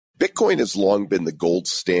Bitcoin has long been the gold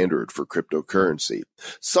standard for cryptocurrency.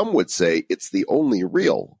 Some would say it's the only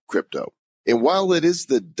real crypto. And while it is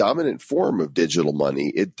the dominant form of digital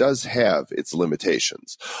money, it does have its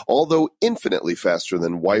limitations. Although infinitely faster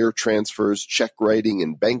than wire transfers, check writing,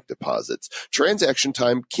 and bank deposits, transaction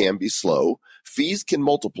time can be slow, fees can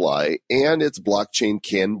multiply, and its blockchain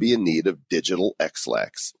can be in need of digital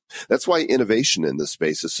XLAX. That's why innovation in this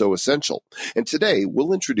space is so essential. And today,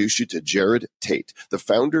 we'll introduce you to Jared Tate, the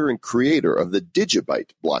founder and creator of the DigiByte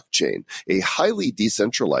blockchain. A highly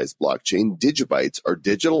decentralized blockchain, DigiBytes are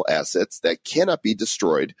digital assets that cannot be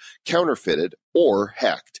destroyed, counterfeited, or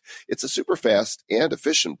hacked. It's a super fast and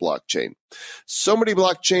efficient blockchain. So many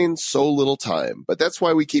blockchains, so little time. But that's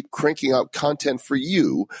why we keep cranking out content for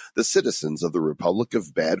you, the citizens of the Republic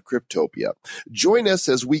of Bad Cryptopia. Join us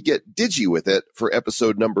as we get digi with it for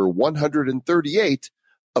episode number 138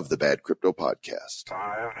 of the Bad Crypto Podcast.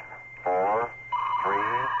 5, 4, 3,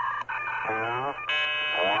 2,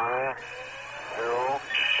 1, 0,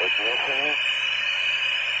 ignition.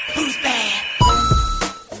 Who's bad?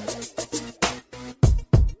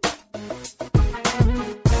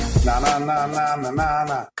 Na na na na na na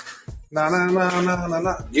na na na na na na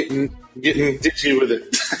na. Getting ditchy with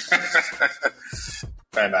it.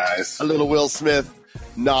 Very nice. A little Will Smith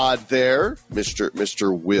nod there,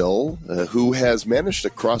 Mr. Will, who has managed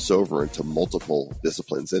to cross over into multiple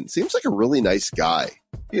disciplines and seems like a really nice guy.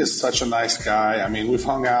 He is such a nice guy. I mean, we've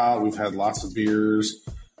hung out, we've had lots of beers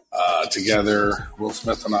together, Will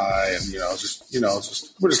Smith and I, and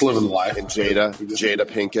we're just living the life. And Jada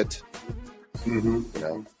Pinkett.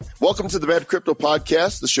 Mm-hmm. Welcome to the Bad Crypto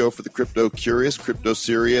Podcast, the show for the crypto curious, crypto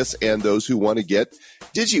serious, and those who want to get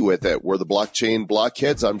digi with it. We're the blockchain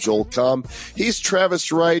blockheads. I'm Joel Comm. He's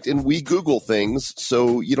Travis Wright, and we Google things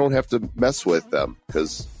so you don't have to mess with them,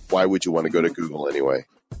 because why would you want to go to Google anyway?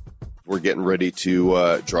 We're getting ready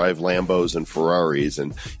to drive Lambos and Ferraris,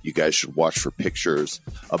 and you guys should watch for pictures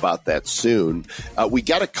about that soon. We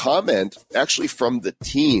got a comment actually from the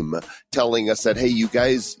team telling us that, hey, you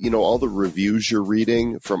guys, all the reviews you're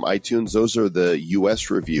reading from iTunes, those are the U.S.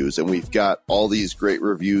 reviews, and we've got all these great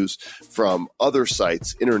reviews from other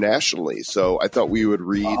sites internationally. So I thought we would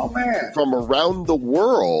read from around the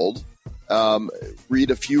world.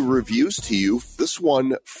 Read a few reviews to you. This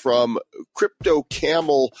one from Crypto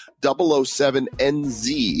Camel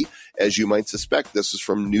 007NZ. As you might suspect, this is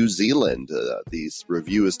from New Zealand. This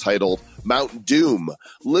review is titled Mount Doom.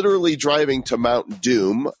 Literally driving to Mount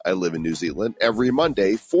Doom, I live in New Zealand, every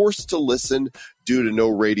Monday, forced to listen due to no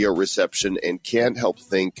radio reception, and can't help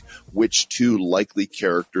think which two likely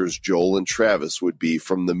characters Joel and Travis would be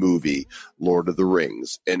from the movie Lord of the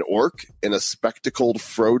Rings. An orc and a spectacled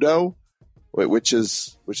Frodo? Wait, which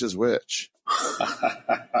is which?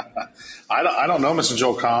 I don't know, Mr.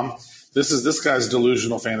 Joel Comm. This guy's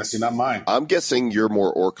delusional fantasy, not mine. I'm guessing you're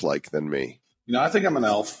more orc-like than me. I think I'm an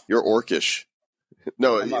elf. You're orcish.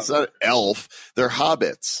 No, it's not an elf. They're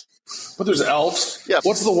hobbits. But there's elves. Yeah.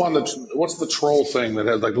 What's the troll thing that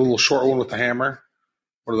has like the little short one with the hammer?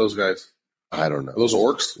 What are those guys? I don't know. Are those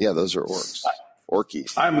orcs? Yeah, those are orcs.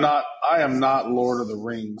 Orky. I am not Lord of the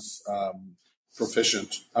Rings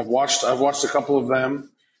proficient. I've watched a couple of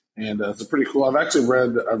them, and it's pretty cool. I've actually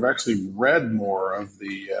read more of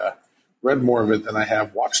it than I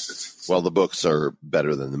have watched it. Well, the books are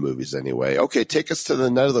better than the movies anyway. Okay, take us to the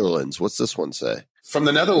Netherlands. What's this one say? From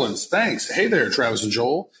the Netherlands. Thanks. Hey there, Travis and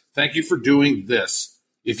Joel. Thank you for doing this.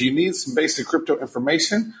 If you need some basic crypto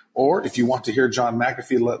information, or if you want to hear John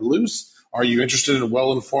McAfee let loose, are you interested in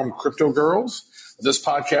well-informed crypto girls? This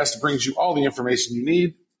podcast brings you all the information you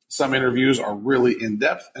need. Some interviews are really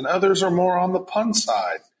in-depth, and others are more on the pun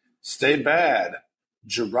side. Stay bad.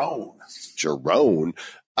 Jerome.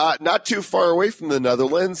 Not too far away from the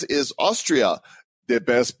Netherlands is Austria. The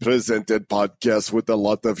best presented podcast with a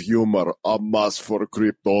lot of humor, a must for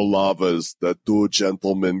crypto lovers. The two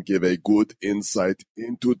gentlemen give a good insight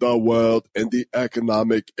into the world and the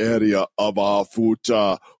economic area of our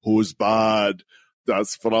future. Who's bad?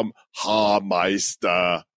 That's from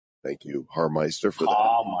Haarmeister. Thank you, Haarmeister, for that.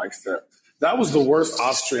 Haarmeister. That was the worst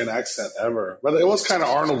Austrian accent ever. But it was kind of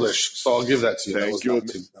Arnoldish, so I'll give that to you.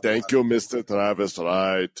 Thank you, Mr. Travis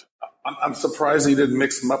Wright. I'm surprised he didn't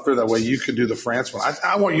mix them up there. That way you could do the France one.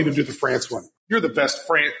 I want you to do the France one. You're the best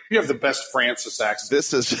You have the best Francis accent.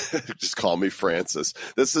 This is, just call me Francis.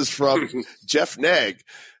 This is from Jeff Nag.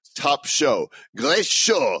 Top show. Great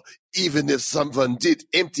show, even if someone did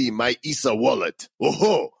empty my ISA wallet.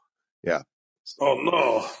 Oh, yeah. Oh,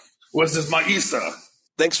 no. What's this, my ISA?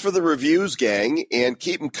 Thanks for the reviews, gang, and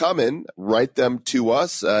keep them coming. Write them to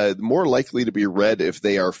us. More likely to be read if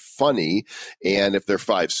they are funny and if they're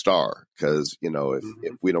 5-star, because,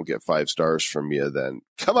 if we don't get 5 stars from you, then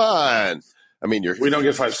come on. I mean, we don't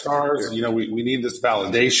get 5 stars. We need this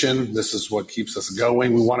validation. This is what keeps us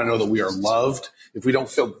going. We want to know that we are loved. If we don't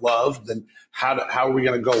feel loved, then how are we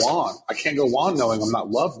going to go on? I can't go on knowing I'm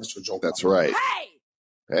not loved, Mr. Joel. That's right.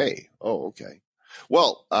 Hey. Oh, okay.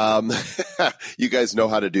 Well, you guys know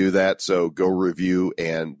how to do that. So go review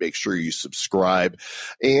and make sure you subscribe.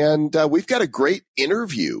 And we've got a great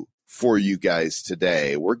interview for you guys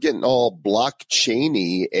today. We're getting all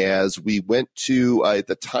blockchainy as we went to, at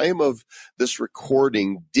the time of this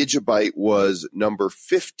recording, DigiByte was number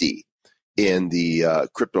 50 in the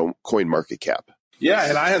crypto coin market cap. Yeah,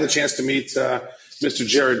 and I had the chance to meet Mr.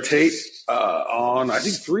 Jared Tate on, I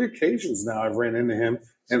think, 3 occasions now I've ran into him.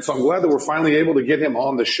 And so I'm glad that we're finally able to get him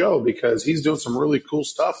on the show because he's doing some really cool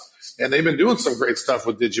stuff. And they've been doing some great stuff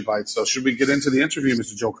with DigiByte. So should we get into the interview,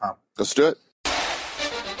 Mr. Joe Com? Let's do it.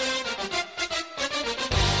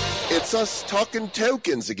 It's us talking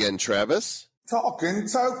tokens again, Travis. Talking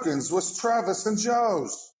tokens with Travis and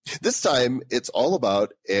Joe's. This time, it's all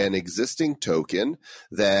about an existing token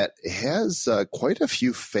that has quite a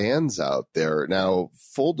few fans out there. Now,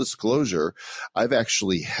 full disclosure, I've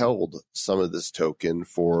actually held some of this token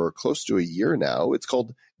for close to a year now. It's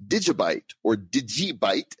called DigiByte, or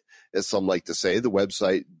DigiByte, as some like to say. The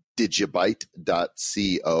website,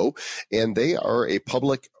 digibyte.co, and they are a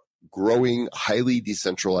public growing, highly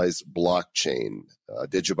decentralized blockchain.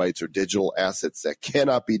 DigiBytes are digital assets that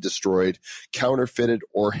cannot be destroyed, counterfeited,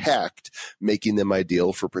 or hacked, making them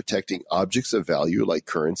ideal for protecting objects of value like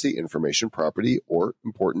currency, information, property, or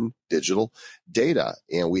important digital data.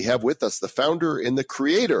 And we have with us the founder and the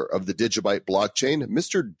creator of the DigiByte blockchain,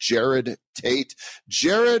 Mr. Jared Tate.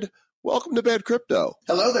 Jared, welcome to Bad Crypto.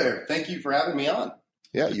 Hello there. Thank you for having me on.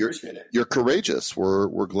 Yeah, you're courageous.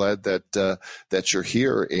 We're glad that you're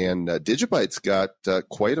here, and DigiByte's got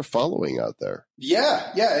quite a following out there.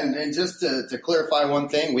 Yeah, and just to clarify one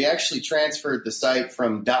thing, we actually transferred the site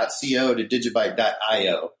from .co to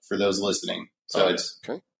DigiByte.io for those listening. So it's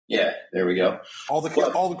okay. Yeah, there we go. All the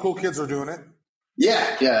cool kids are doing it.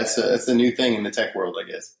 Yeah, it's a new thing in the tech world,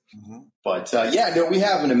 I guess. Mm-hmm. But we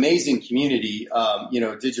have an amazing community.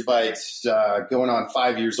 DigiByte's going on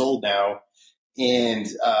 5 years old now. And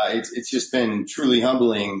it's just been truly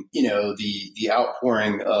humbling, the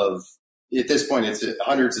outpouring of, at this point, it's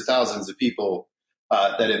hundreds of thousands of people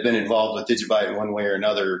that have been involved with DigiByte in one way or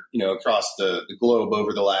another, across the globe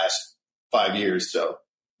over the last 5 years. So,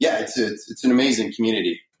 yeah, it's an amazing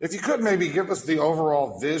community. If you could maybe give us the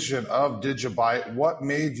overall vision of DigiByte, what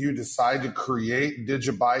made you decide to create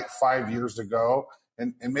DigiByte 5 years ago?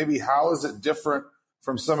 And maybe how is it different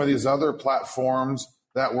from some of these other platforms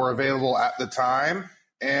that were available at the time,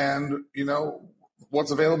 and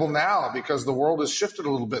what's available now, because the world has shifted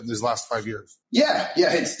a little bit in these last 5 years. Yeah,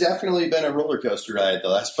 it's definitely been a roller coaster ride the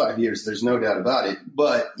last 5 years. There's no doubt about it.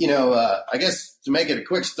 But I guess to make it a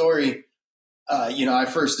quick story, I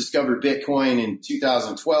first discovered Bitcoin in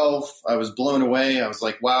 2012. I was blown away. I was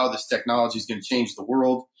like, wow, this technology is going to change the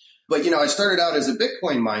world. But I started out as a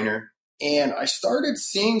Bitcoin miner. And I started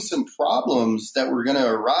seeing some problems that were going to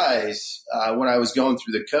arise when I was going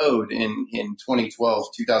through the code in 2012,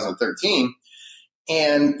 2013.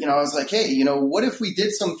 And, I was like, hey, what if we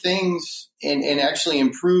did some things and actually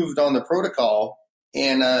improved on the protocol?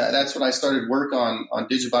 And that's when I started work on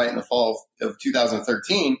DigiByte in the fall of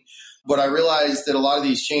 2013. But I realized that a lot of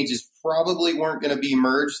these changes probably weren't going to be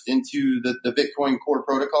merged into the Bitcoin core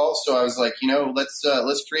protocol. So I was like,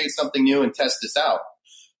 let's create something new and test this out.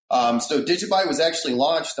 So DigiByte was actually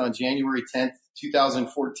launched on January 10th,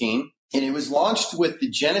 2014, and it was launched with the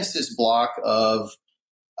Genesis block of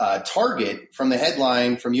Target, from the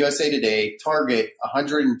headline from USA Today, Target,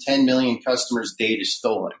 110 million customers' data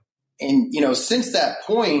stolen. And, since that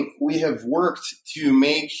point, we have worked to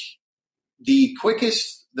make the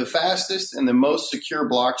quickest, the fastest, and the most secure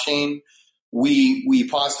blockchain we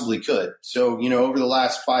possibly could. So, over the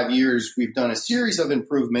last 5 years, we've done a series of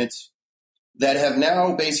improvements that have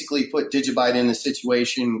now basically put DigiByte in a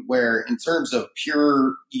situation where, in terms of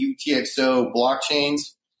pure UTXO blockchains,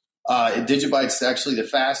 DigiByte's actually the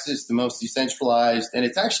fastest, the most decentralized, and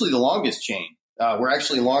it's actually the longest chain. We're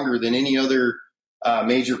actually longer than any other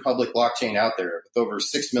major public blockchain out there, with over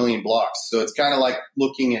 6 million blocks. So it's kind of like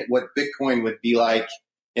looking at what Bitcoin would be like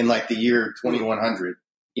in like the year 2100,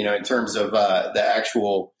 in terms of the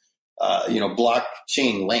actual,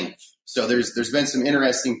 blockchain length. So there's been some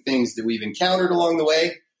interesting things that we've encountered along the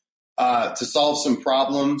way to solve some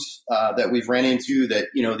problems that we've ran into that,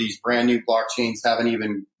 these brand new blockchains haven't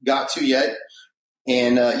even got to yet.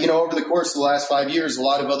 And, over the course of the last 5 years, a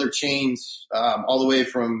lot of other chains, all the way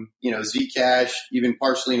from, Zcash, even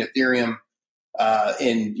partially in Ethereum,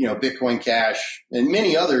 and, Bitcoin Cash, and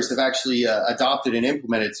many others have actually adopted and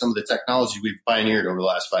implemented some of the technology we've pioneered over the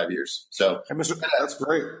last 5 years. So Hey, Mr. That's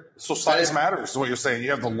great. So size matters is what you're saying.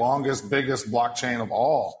 You have the longest, biggest blockchain of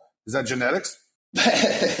all. Is that genetics?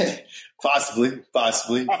 possibly, but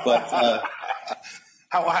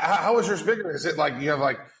how is yours bigger? Is it like you have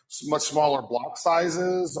like much smaller block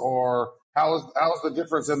sizes, or how's the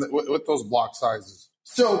difference with those block sizes?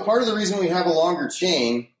 So part of the reason we have a longer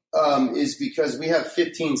chain is because we have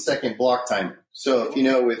 15-second block timer. So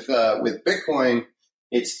if with Bitcoin,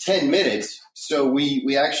 it's 10 minutes. So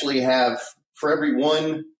we actually have, for every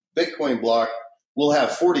one Bitcoin block, we'll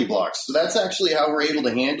have 40 blocks. So that's actually how we're able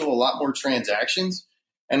to handle a lot more transactions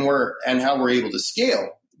and how we're able to scale.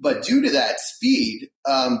 But due to that speed,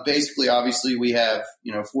 basically, obviously, we have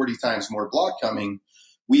 40 times more block coming.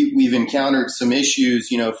 We've encountered some issues,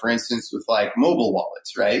 for instance, with like mobile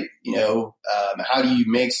wallets, right? How do you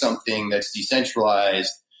make something that's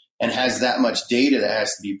decentralized and has that much data that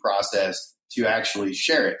has to be processed to actually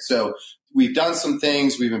share it? So we've done some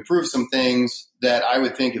things, we've improved some things that I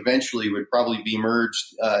would think eventually would probably be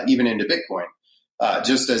merged even into Bitcoin,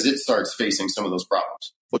 just as it starts facing some of those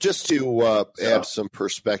problems. Well, just to add some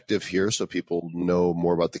perspective here so people know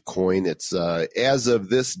more about the coin, it's as of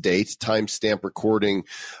this date, timestamp recording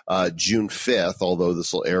June 5th, although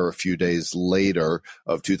this will air a few days later,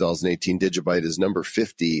 of 2018, DigiByte is number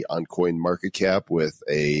 50 on CoinMarketCap with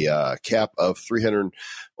a cap of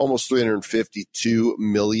almost 352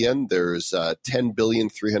 million. There's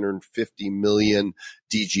 10,350,000,000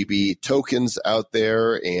 DGB tokens out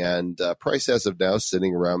there, and price as of now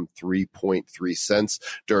sitting around 3.3 cents.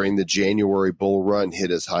 During the January bull run,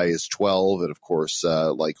 hit as high as 12, and of course,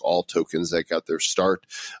 like all tokens that got their start,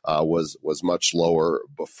 was much lower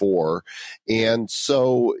before. And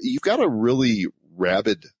so you've got a really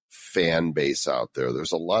rabid fan base out there.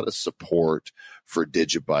 There's a lot of support for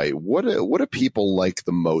DigiByte. What do people like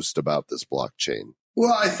the most about this blockchain?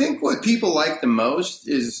 Well, I think what people like the most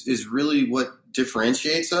is really what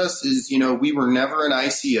differentiates us is, we were never an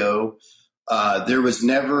ICO. There was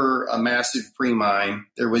never a massive pre-mine.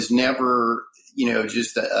 There was never,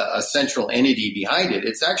 just a central entity behind it.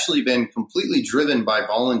 It's actually been completely driven by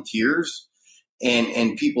volunteers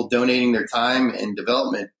and people donating their time and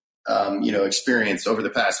development, experience over the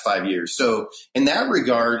past 5 years. So in that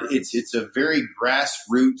regard, it's a very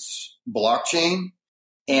grassroots blockchain.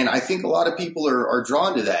 And I think a lot of people are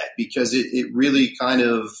drawn to that because it really kind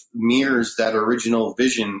of mirrors that original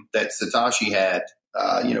vision that Satoshi had,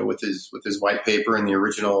 with his white paper and the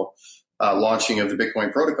original launching of the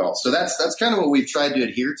Bitcoin protocol. So that's kind of what we've tried to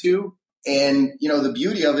adhere to. And, the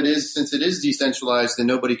beauty of it is, since it is decentralized and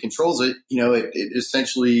nobody controls it, it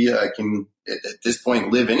essentially can, at this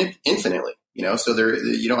point, live infinitely, so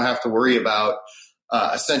you don't have to worry about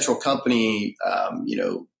a central company,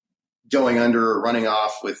 going under or running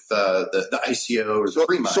off with the ICO or the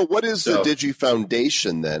pre-mine. So what is the Digi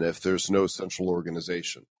Foundation then, if there's no central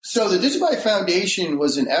organization? So the DigiByte Foundation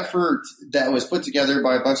was an effort that was put together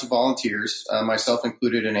by a bunch of volunteers, myself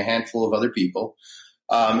included, and a handful of other people.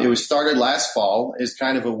 It was started last fall as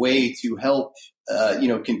kind of a way to help,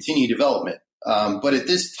 continue development. But at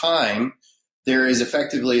this time, there is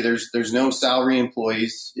effectively, there's no salary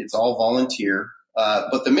employees. It's all volunteer.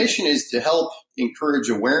 But the mission is to help encourage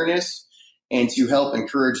awareness and to help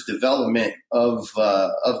encourage development of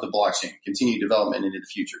the blockchain, continued development into the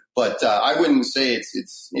future. But I wouldn't say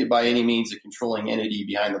it's by any means a controlling entity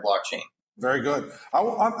behind the blockchain. Very good.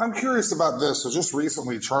 I'm curious about this. So just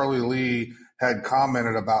recently, Charlie Lee had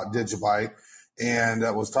commented about DigiByte and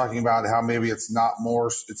was talking about how maybe it's not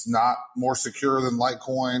more secure than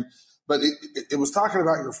Litecoin, but it was talking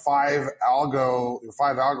about your five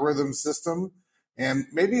algorithm system. And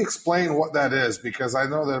maybe explain what that is, because I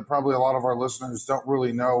know that probably a lot of our listeners don't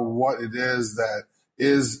really know what it is that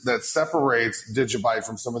separates DigiByte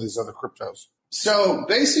from some of these other cryptos. So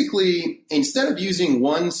basically, instead of using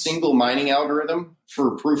one single mining algorithm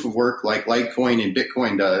for proof of work like Litecoin and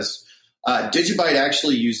Bitcoin does, DigiByte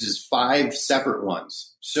actually uses 5 separate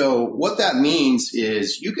ones. So what that means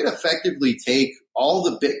is you could effectively take all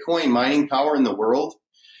the Bitcoin mining power in the world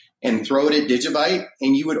and throw it at DigiByte,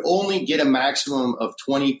 and you would only get a maximum of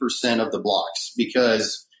 20% of the blocks,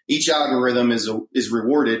 because each algorithm is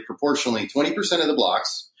rewarded proportionally 20% of the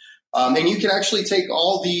blocks. And you can actually take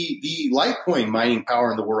all the Litecoin mining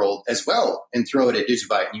power in the world as well and throw it at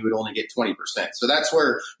DigiByte, and you would only get 20%. So that's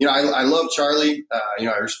where, I love Charlie. I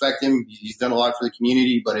respect him. He's done a lot for the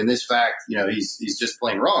community, but in this fact, he's just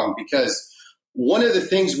plain wrong, because one of the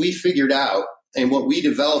things we figured out And what we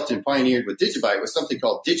developed and pioneered with DigiByte was something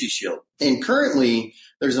called DigiShield. And currently,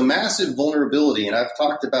 there's a massive vulnerability, and I've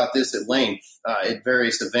talked about this at length at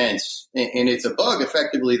various events. And it's a bug,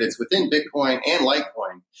 effectively, that's within Bitcoin and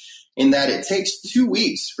Litecoin, in that it takes 2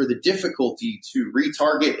 weeks for the difficulty to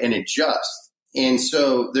retarget and adjust. And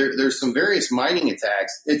so there's some various mining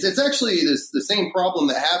attacks. It's actually the same problem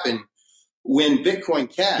that happened when Bitcoin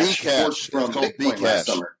Cash forked from Bitcoin last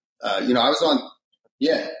summer. I was on,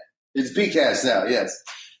 it's Bcash now, yes.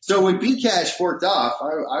 So when Bcash forked off,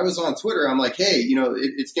 I was on Twitter. I'm like, hey,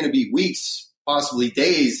 it's going to be weeks, possibly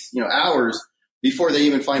days, hours before they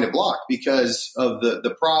even find a block because of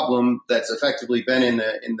the problem that's effectively been in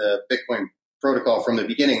the Bitcoin protocol from the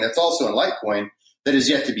beginning. That's also in Litecoin that is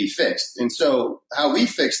yet to be fixed. And so how we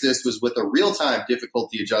fixed this was with a real-time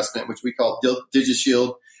difficulty adjustment, which we call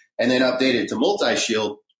DigiShield, and then updated to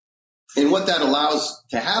multi-shield. And what that allows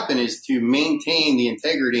to happen is to maintain the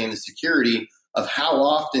integrity and the security of how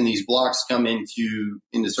often these blocks come into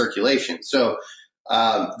circulation. So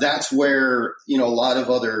that's where a lot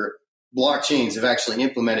of other blockchains have actually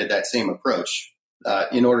implemented that same approach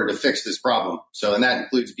in order to fix this problem. So, and that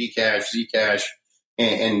includes Bcash, Zcash,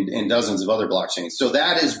 and dozens of other blockchains. So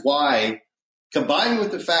that is why, combined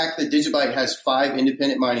with the fact that DigiByte has 5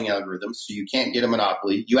 independent mining algorithms, so you can't get a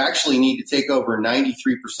monopoly, you actually need to take over 93%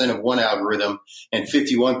 of one algorithm and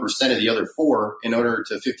 51% of the other 4 in order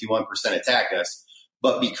to 51% attack us.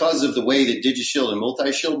 But because of the way that DigiShield and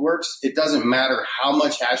multi-shield works, it doesn't matter how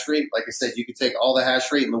much hash rate. Like I said, you could take all the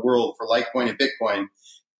hash rate in the world for Litecoin and Bitcoin,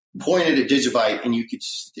 point it at DigiByte, and you could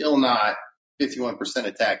still not 51%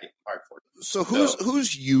 attack it hard fork. So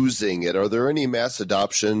who's using it? Are there any mass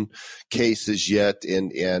adoption cases yet?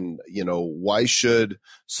 And why should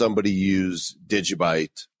somebody use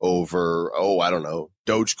DigiByte over,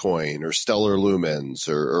 Dogecoin or Stellar Lumens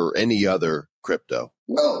or any other crypto?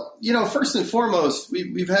 Well, first and foremost,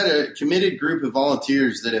 we've had a committed group of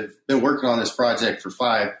volunteers that have been working on this project for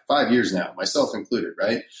five years now, myself included,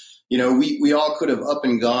 right? We all could have up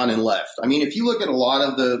and gone and left. I mean, if you look at a lot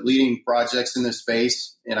of the leading projects in this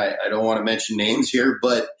space, and I don't want to mention names here,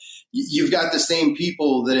 but you've got the same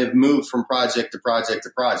people that have moved from project to project to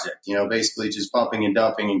project, basically just pumping and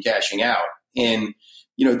dumping and cashing out. And,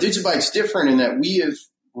 DigiByte's different in that we have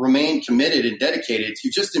remained committed and dedicated to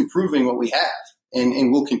just improving what we have.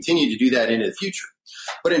 And we'll continue to do that into the future.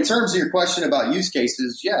 But in terms of your question about use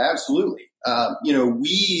cases, yeah, absolutely.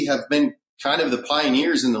 We have been kind of the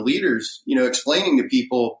pioneers and the leaders, explaining to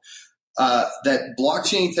people that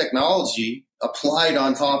blockchain technology applied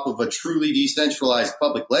on top of a truly decentralized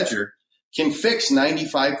public ledger can fix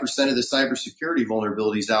 95% of the cybersecurity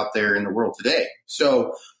vulnerabilities out there in the world today.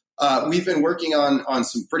 So we've been working on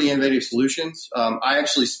some pretty innovative solutions. I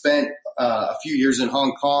actually spent a few years in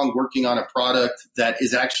Hong Kong working on a product that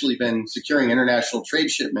has actually been securing international trade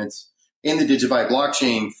shipments in the DigiByte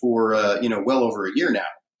blockchain for well over a year now.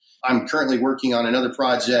 I'm currently working on another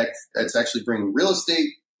project that's actually bringing real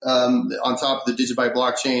estate on top of the DigiByte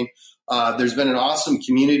blockchain. There's been an awesome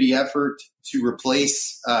community effort to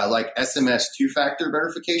replace like SMS two-factor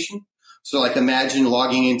verification. So like imagine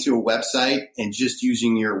logging into a website and just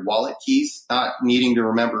using your wallet keys, not needing to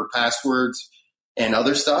remember passwords and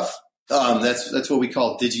other stuff. That's what we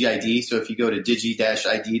call DigiID. So if you go to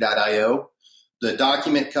digi-id.io, the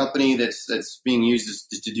document company that's being used is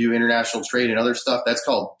to do international trade and other stuff. That's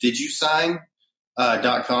called DiguSign.com,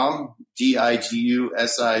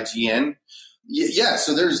 DIGUSIGN. Yeah,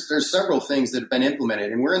 so there's several things that have been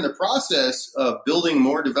implemented, and we're in the process of building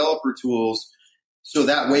more developer tools so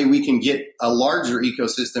that way we can get a larger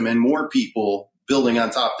ecosystem and more people building on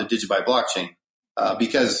top of the DigiByte blockchain.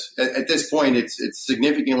 Because at this point, it's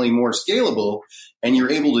significantly more scalable, and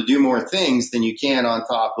you're able to do more things than you can on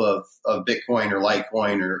top of Bitcoin or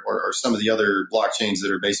Litecoin or some of the other blockchains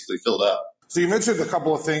that are basically filled up. So you mentioned a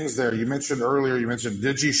couple of things there. You mentioned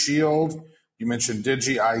DigiShield, you mentioned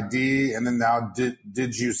DigiID, and then now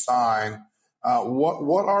DiguSign.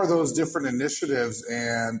 What are those different initiatives?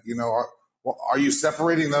 And are you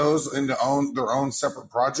separating those into their own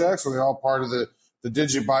separate projects? Or are they all part of the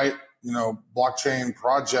DigiByte blockchain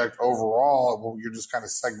project overall? Well, you're just kind of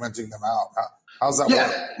segmenting them out. How's that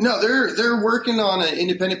work? No, they're working on an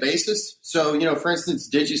independent basis. So, for instance,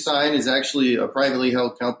 DigiSign is actually a privately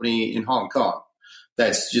held company in Hong Kong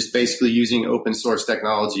that's just basically using open source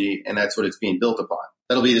technology, and that's what it's being built upon.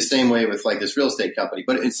 That'll be the same way with like this real estate company.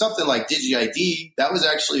 But in something like DigiID, that was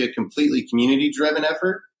actually a completely community driven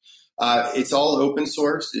effort. It's all open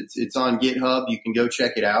source. It's on GitHub. You can go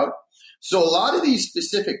check it out. So a lot of these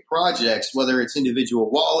specific projects, whether it's individual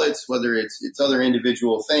wallets, whether it's other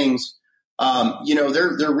individual things,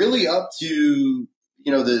 they're really up to,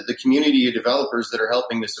 the community of developers that are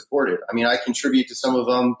helping to support it. I mean, I contribute to some of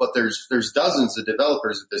them, but there's dozens of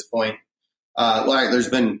developers at this point. There's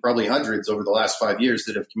been probably hundreds over the last 5 years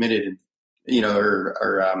that have committed,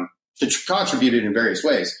 or contributed in various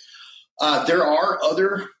ways. There are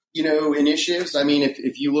other, initiatives. I mean,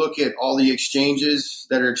 if you look at all the exchanges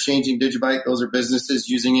that are exchanging DigiByte, those are businesses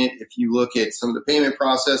using it. If you look at some of the payment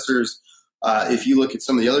processors, if you look at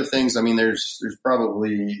some of the other things, I mean, there's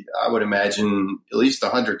probably, I would imagine, at least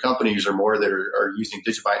 100 companies or more that are using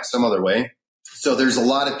DigiByte in some other way. So there's a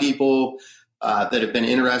lot of people that have been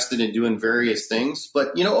interested in doing various things.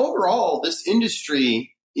 But, overall, this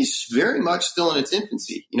industry is very much still in its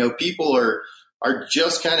infancy. People are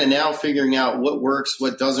just kind of now figuring out what works,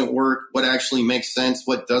 what doesn't work, what actually makes sense,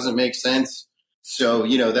 what doesn't make sense. So,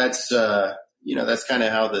 that's kind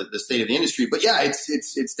of how the state of the industry. But yeah,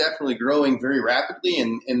 it's definitely growing very rapidly.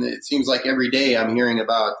 And it seems like every day I'm hearing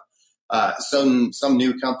about some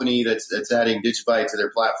new company that's adding DigiByte to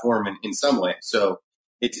their platform in some way. So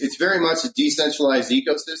it's very much a decentralized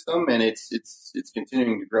ecosystem, and it's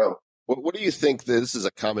continuing to grow. What do you think? This is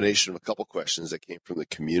a combination of a couple questions that came from the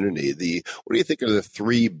community. What do you think are the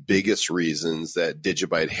three biggest reasons that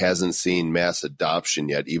DigiByte hasn't seen mass adoption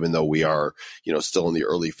yet, even though we are, still in the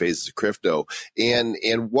early phases of crypto? And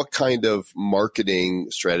what kind of marketing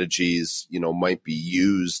strategies, might be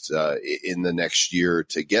used in the next year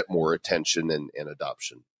to get more attention and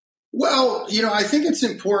adoption? Well, I think it's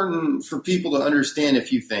important for people to understand a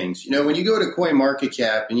few things. When you go to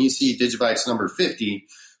CoinMarketCap and you see DigiByte's number 50,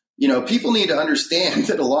 people need to understand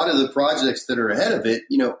that a lot of the projects that are ahead of it,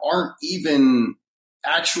 aren't even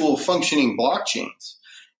actual functioning blockchains.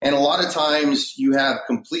 And a lot of times you have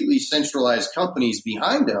completely centralized companies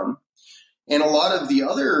behind them. And a lot of the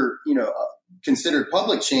other, considered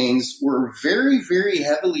public chains were very, very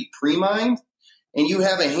heavily pre-mined. And you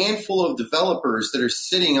have a handful of developers that are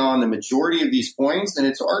sitting on the majority of these coins, and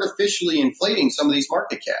it's artificially inflating some of these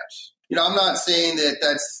market caps. I'm not saying that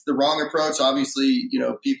that's the wrong approach. Obviously,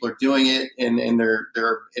 people are doing it and they're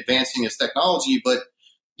advancing this technology. But,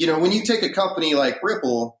 when you take a company like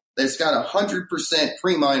Ripple that's got 100%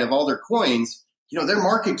 pre-mine of all their coins, their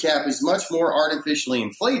market cap is much more artificially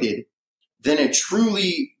inflated than a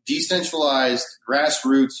truly decentralized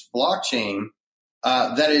grassroots blockchain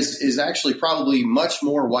that is actually probably much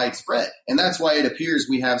more widespread. And that's why it appears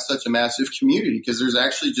we have such a massive community, because there's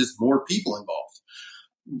actually just more people involved.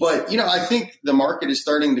 But, I think the market is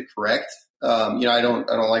starting to correct. I don't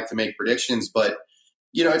like to make predictions, but,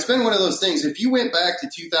 it's been one of those things. If you went back to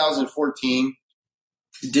 2014,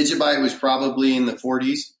 DigiByte was probably in the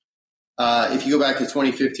 40s. If you go back to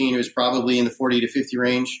 2015, it was probably in the 40 to 50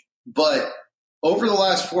 range. But over the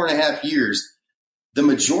last 4.5 years, the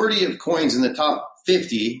majority of coins in the top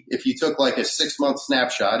 50, if you took like a 6-month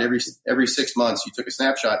snapshot, every 6 months you took a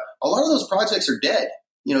snapshot, a lot of those projects are dead.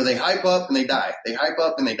 They hype up and they die. They hype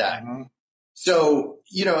up and they die. Mm-hmm. So,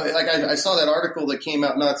 I saw that article that came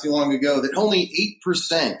out not too long ago that only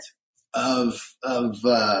 8% of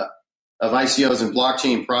ICOs and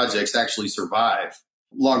blockchain projects actually survive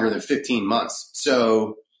longer than 15 months.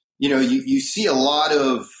 So, you see a lot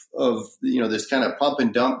of this kind of pump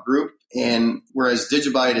and dump group. And whereas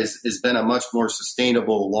DigiByte has been a much more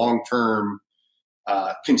sustainable, long-term,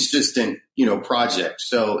 consistent, project.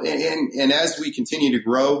 So, and as we continue to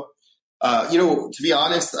grow, to be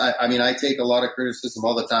honest, I take a lot of criticism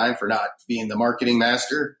all the time for not being the marketing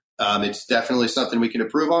master. It's definitely something we can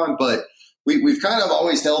improve on, but we've kind of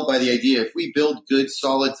always held by the idea if we build good,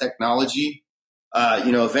 solid technology,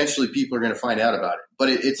 eventually people are going to find out about it. But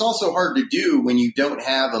it's also hard to do when you don't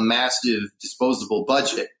have a massive disposable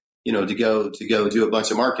budget, to go do a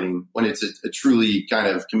bunch of marketing when it's a truly kind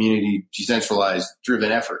of community decentralized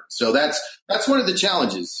driven effort. So that's one of the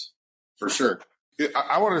challenges for sure.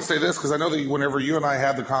 I wanted to say this because I know that whenever you and I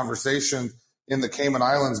had the conversation in the Cayman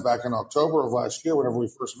Islands back in October of last year, whenever we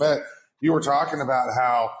first met, you were talking about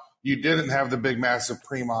how you didn't have the big massive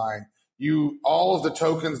pre-mine. All of the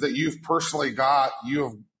tokens that you've personally got, you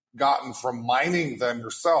have gotten from mining them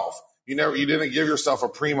yourself. You didn't give yourself a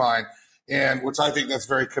pre-mine, and which I think that's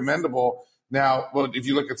very commendable. Now, but if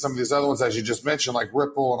you look at some of these other ones, as you just mentioned, like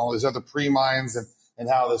Ripple and all these other pre-mines, and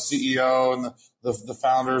how the CEO and the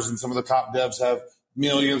founders and some of the top devs have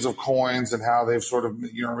millions of coins, and how they've sort of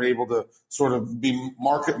are able to sort of be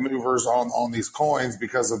market movers on these coins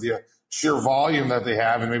because of the sheer volume that they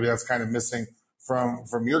have, and maybe that's kind of missing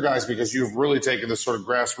from your guys, because you've really taken this sort of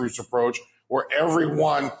grassroots approach where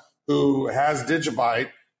everyone who has DigiByte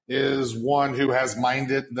is one who has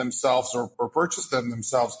mined it themselves or purchased them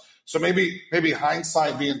themselves. So maybe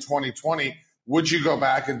hindsight being 2020, Would you go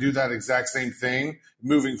back and do that exact same thing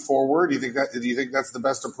moving forward? Do you think that's the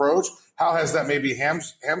best approach? How has that maybe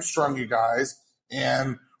hamstrung you guys?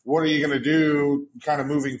 And what are you going to do kind of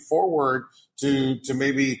moving forward to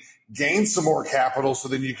maybe gain some more capital so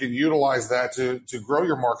then you can utilize that to grow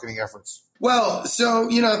your marketing efforts? Well, so,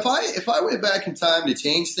 if I went back in time to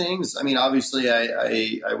change things, I mean, obviously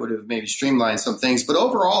I would have maybe streamlined some things, but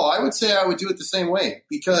overall, I would say I would do it the same way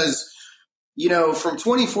because, from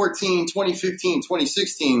 2014, 2015,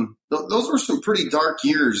 2016, those were some pretty dark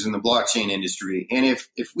years in the blockchain industry. And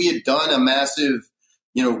if we had done a massive,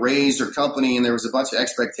 raise or company and there was a bunch of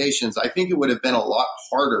expectations, I think it would have been a lot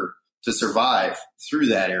harder to survive through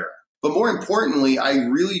that era. But more importantly, I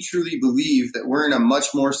really, truly believe that we're in a much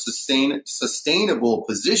more sustainable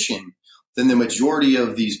position than the majority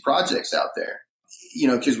of these projects out there.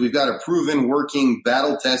 Because we've got a proven, working,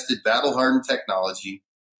 battle-tested, battle-hardened technology,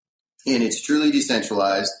 and it's truly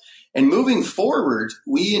decentralized. And moving forward,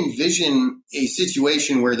 we envision a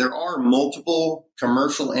situation where there are multiple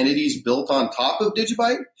commercial entities built on top of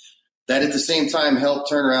DigiByte that at the same time help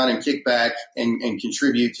turn around and kick back and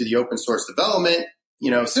contribute to the open source development.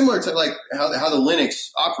 Similar to like how the Linux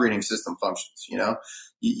operating system functions.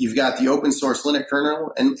 You've got the open source Linux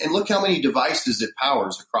kernel, and look how many devices it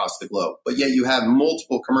powers across the globe. But yet you have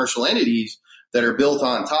multiple commercial entities that are built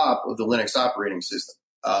on top of the Linux operating system.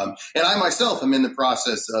 And I myself am in the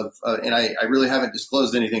process of, and I really haven't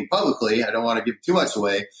disclosed anything publicly. I don't want to give too much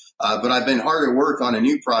away, but I've been hard at work on a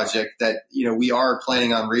new project that, we are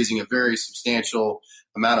planning on raising a very substantial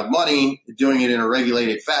amount of money, doing it in a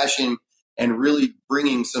regulated fashion, and really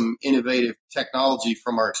bringing some innovative technology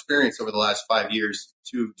from our experience over the last 5 years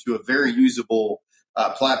to a very usable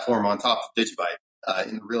platform on top of DigiByte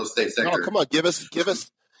in the real estate sector. No, come on, give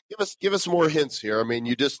us more hints here. I mean,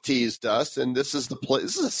 you just teased us, and this is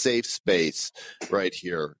this is a safe space right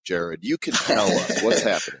here, Jared. You can tell us what's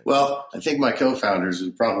happening. Well, I think my co-founders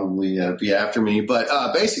would probably be after me,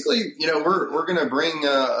 but basically, we're going to bring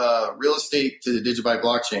real estate to the DigiByte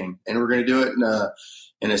blockchain, and we're going to do it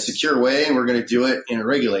in a secure way, and we're going to do it in a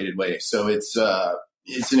regulated way. So it's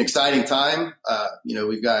an exciting time.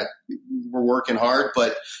 We're working hard,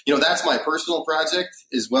 but that's my personal project,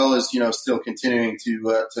 as well as still continuing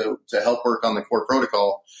to help work on the core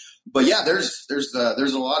protocol. But yeah, there's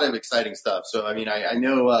a lot of exciting stuff. So I mean, I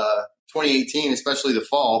know 2018, especially the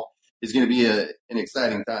fall, is going to be an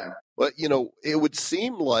exciting time. But it would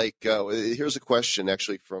seem like here's a question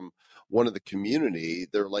actually from one of the community.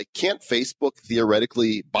 They're like, can't Facebook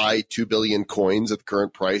theoretically buy 2 billion coins at the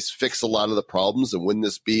current price, fix a lot of the problems, and wouldn't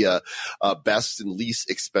this be a best and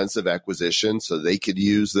least expensive acquisition so they could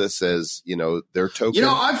use this as their token?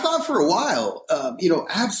 I've thought for a while,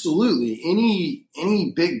 absolutely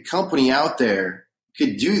any big company out there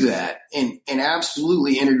could do that and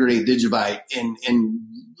absolutely integrate DigiByte and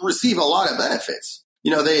receive a lot of benefits.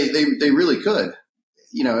 They really could.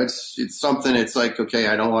 It's something. It's like, okay,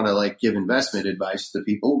 I don't want to give investment advice to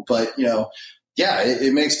people, but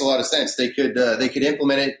it makes a lot of sense. They could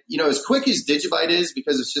implement it. As quick as DigiByte is,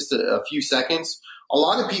 because it's just a few seconds. A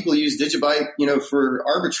lot of people use DigiByte, for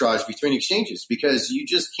arbitrage between exchanges, because you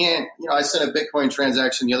just can't. I sent a Bitcoin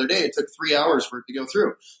transaction the other day. It took 3 hours for it to go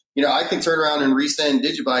through. I can turn around and resend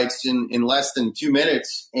DigiBytes in less than 2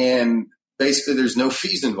 minutes, and basically there's no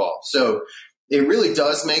fees involved. So it really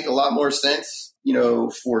does make a lot more sense,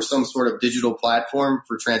 for some sort of digital platform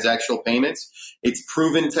for transactional payments. It's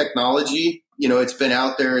proven technology. It's been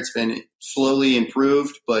out there. It's been slowly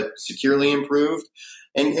improved, but securely improved.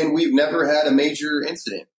 And we've never had a major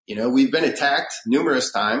incident. We've been attacked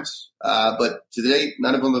numerous times, but to date,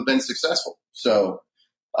 none of them have been successful. So,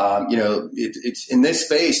 it's in this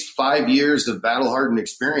space, 5 years of battle-hardened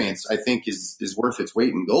experience, I think is worth its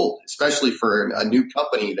weight in gold, especially for a new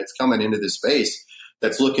company that's coming into this space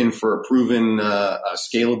that's looking for a proven,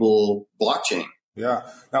 scalable blockchain. Yeah.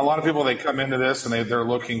 Now, a lot of people, they come into this and they're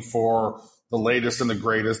looking for the latest and the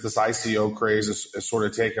greatest. This ICO craze is sort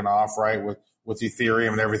of taken off, right, with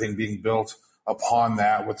Ethereum and everything being built upon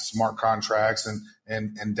that with smart contracts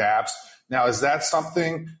and dApps. Now, is that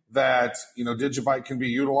something that, DigiByte can be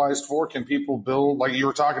utilized for? Can people build, like you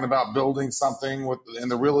were talking about, building something in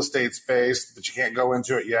the real estate space, but you can't go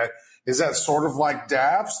into it yet? Is that sort of like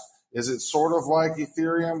dApps? Is it sort of like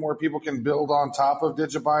Ethereum where people can build on top of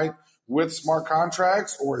DigiByte with smart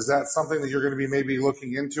contracts? Or is that something that you're going to be maybe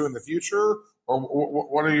looking into in the future? Or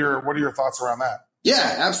what are your thoughts around that?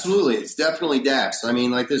 Yeah, absolutely. It's definitely dApps. I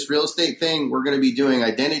mean, like this real estate thing, we're going to be doing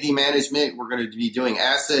identity management. We're going to be doing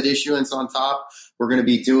asset issuance on top. We're going to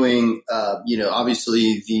be doing,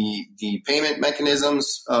 obviously the payment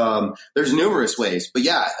mechanisms. There's numerous ways, but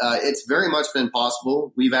yeah, it's very much been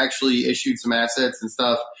possible. We've actually issued some assets and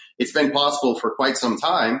stuff. It's been possible for quite some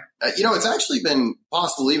time. It's actually been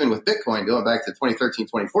possible even with Bitcoin going back to 2013,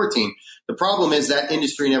 2014. The problem is that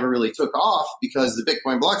industry never really took off because the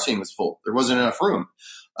Bitcoin blockchain was full. There wasn't enough room.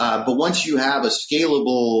 But once you have a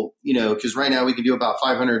scalable, because right now we can do about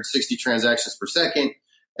 560 transactions per second.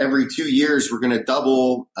 Every 2 years, we're going to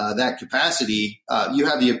double that capacity. You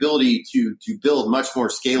have the ability to build much more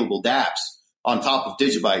scalable dApps on top of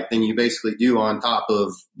DigiByte than you basically do on top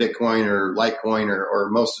of Bitcoin or Litecoin or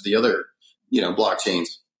most of the other, blockchains.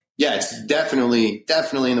 Yeah, it's definitely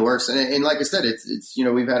in the works. And like I said, it's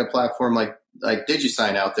we've had a platform like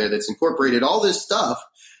DigiSign out there that's incorporated all this stuff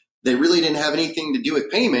that really didn't have anything to do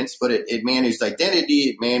with payments, but it managed identity,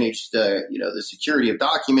 it managed the security of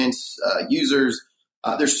documents, users.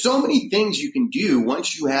 There's so many things you can do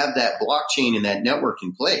once you have that blockchain and that network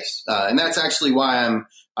in place. And that's actually why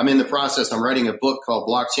I'm in the process. I'm writing a book called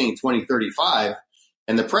Blockchain 2035.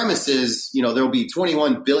 And the premise is, there'll be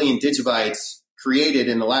 21 billion DigiBytes created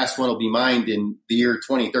and the last one will be mined in the year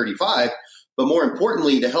 2035. But more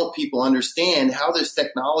importantly, to help people understand how this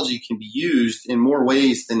technology can be used in more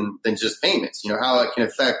ways than just payments, how it can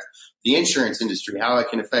affect the insurance industry, how it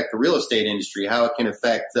can affect the real estate industry, how it can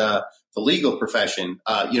affect the legal profession,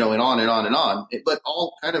 and on and on and on, but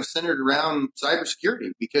all kind of centered around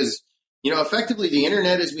cybersecurity because, effectively the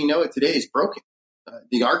internet as we know it today is broken.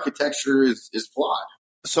 The architecture is flawed.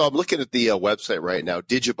 So I'm looking at the website right now,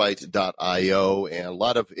 digibyte.io, and a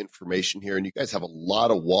lot of information here. And you guys have a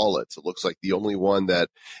lot of wallets. It looks like the only one that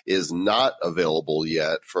is not available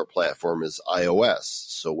yet for a platform is iOS.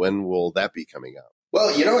 So when will that be coming out?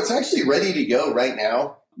 Well, it's actually ready to go right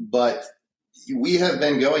now, but we have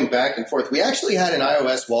been going back and forth. We actually had an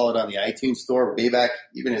iOS wallet on the iTunes store way back,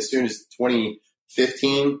 even as soon as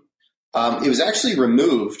 2015. It was actually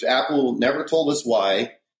removed. Apple never told us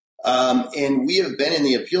why. And we have been in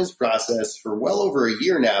the appeals process for well over a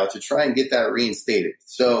year now to try and get that reinstated.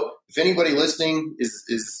 So if anybody listening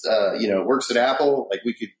is works at Apple, like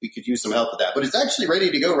we could use some help with that. But it's actually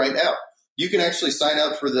ready to go right now. You can actually sign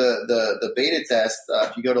up for the beta test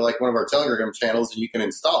if you go to like one of our Telegram channels and you can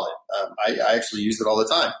install it. I actually use it all the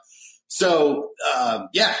time. So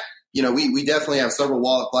we definitely have several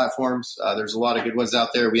wallet platforms. There's a lot of good ones out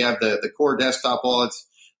there. We have the core desktop wallets.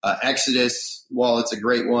 Exodus wallet's a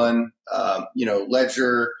great one.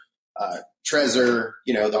 Ledger, Trezor,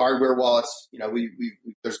 the hardware wallets.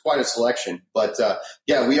 There's quite a selection. But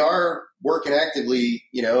we are working actively.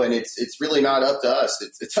 And it's really not up to us.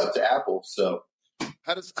 It's up to Apple. So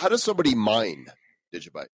how does somebody mine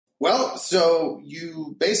DigiByte? Well, so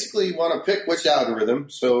you basically want to pick which algorithm.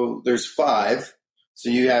 So there's 5. So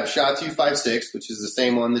you have SHA-256, which is the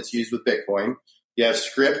same one that's used with Bitcoin. You have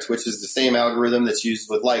Script, which is the same algorithm that's used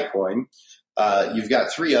with Litecoin. You've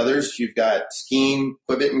got 3 others. You've got Scheme,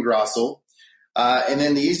 Quibbit, and Grossel. And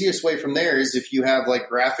then the easiest way from there is if you have like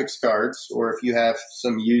graphics cards or if you have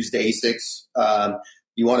some used ASICs,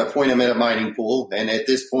 you want to point them at a mining pool. And at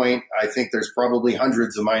this point, I think there's probably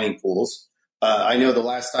hundreds of mining pools. I know the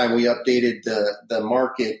last time we updated the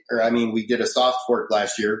market, we did a soft fork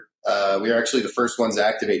last year. We were actually the first ones to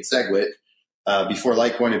activate SegWit. Before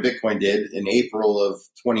Litecoin and Bitcoin did in April of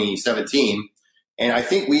 2017. And I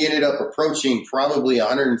think we ended up approaching probably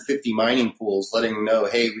 150 mining pools, letting them know,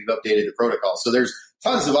 hey, we've updated the protocol. So there's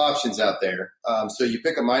tons of options out there. So you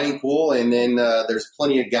pick a mining pool and then there's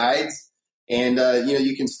plenty of guides and,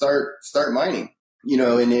 you can start mining,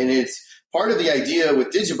 and it's part of the idea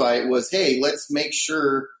with DigiByte was, hey, let's make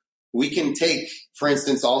sure we can take, for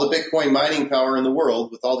instance, all the Bitcoin mining power in the world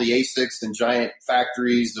with all the ASICs and giant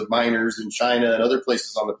factories of miners in China and other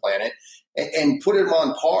places on the planet and put them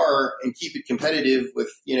on par and keep it competitive with,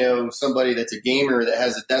 somebody that's a gamer that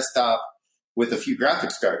has a desktop with a few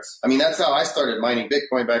graphics cards. That's how I started mining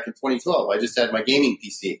Bitcoin back in 2012. I just had my gaming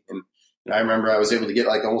PC and I remember I was able to get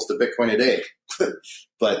like almost a Bitcoin a day.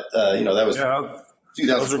 But, that was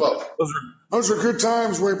 2012. Those are good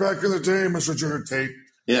times way back in the day, Mr. Jared Tate.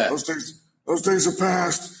 Yeah, those days are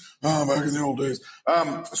past. Back in the old days.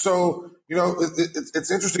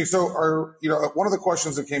 It's interesting. So, one of the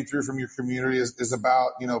questions that came through from your community is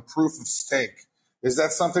about proof of stake. Is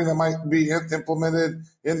that something that might be implemented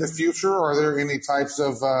in the future? Or are there any types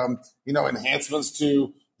of enhancements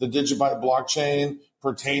to the DigiByte blockchain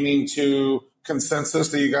pertaining to consensus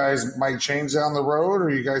that you guys might change down the road? Or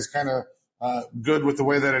are you guys kind of good with the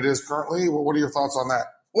way that it is currently? What are your thoughts on that?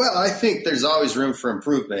 Well, I think there's always room for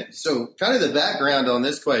improvement. So kind of the background on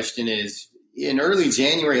this question is in early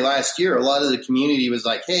January last year, a lot of the community was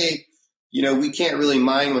like, hey, we can't really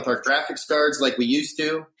mine with our graphics cards like we used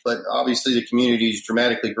to, but obviously the community's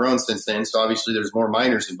dramatically grown since then. So obviously there's more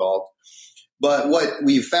miners involved. But what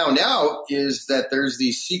we've found out is that there's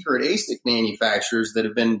these secret ASIC manufacturers that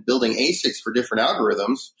have been building ASICs for different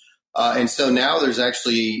algorithms. And so now there's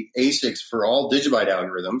actually ASICs for all DigiByte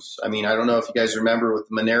algorithms. I mean, I don't know if you guys remember with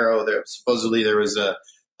Monero, supposedly there was a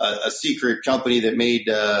secret company that made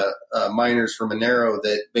miners for Monero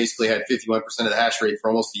that basically had 51% of the hash rate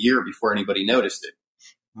for almost a year before anybody noticed it.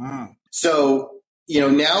 So,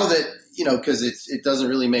 now that, because it doesn't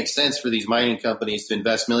really make sense for these mining companies to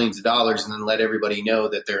invest millions of dollars and then let everybody know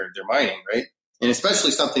that they're mining, right? And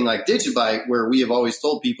especially something like DigiByte, where we have always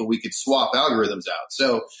told people we could swap algorithms out.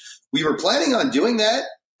 So we were planning on doing that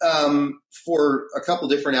for a couple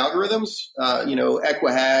different algorithms,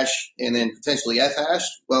 Equihash and then potentially Fhash.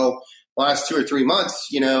 Well, last 2 or 3 months,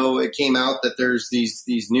 it came out that there's these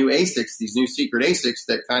new ASICs, these new secret ASICs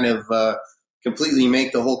that kind of completely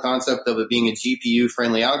make the whole concept of it being a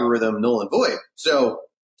GPU-friendly algorithm null and void. So,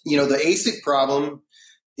 the ASIC problem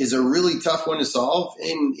is a really tough one to solve.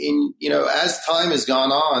 And as time has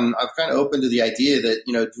gone on, I've kind of opened to the idea that,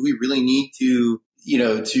 do we really need to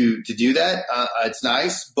do that? It's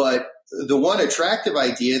nice, but the one attractive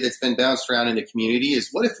idea that's been bounced around in the community is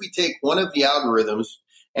what if we take one of the algorithms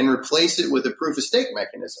and replace it with a proof of stake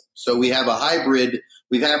mechanism? So we have a hybrid.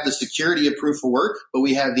 We have the security of proof of work, but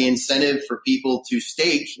we have the incentive for people to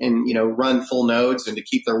stake and, run full nodes and to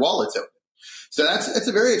keep their wallets open. So that's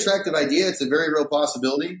a very attractive idea. It's a very real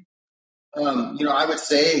possibility. I would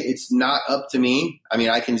say it's not up to me. I mean,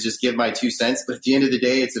 I can just give my 2 cents, but at the end of the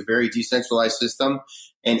day, it's a very decentralized system,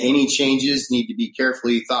 and any changes need to be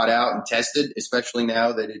carefully thought out and tested, especially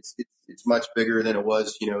now that it's much bigger than it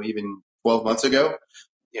was, even 12 months ago.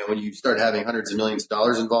 When you start having hundreds of millions of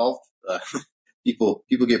dollars involved, people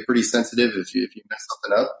get pretty sensitive if you mess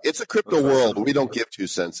something up. It's a crypto world. We don't give 2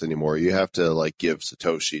 cents anymore. You have to give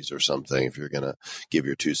Satoshis or something if you're going to give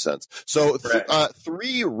your 2 cents. So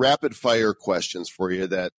 3 rapid fire questions for you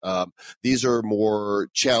that these are more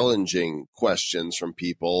challenging questions from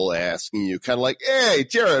people asking you kind of like, hey,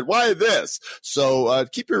 Jared, why this? So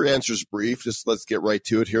keep your answers brief. Just let's get right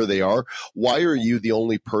to it. Here they are. Why are you the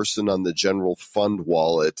only person on the general fund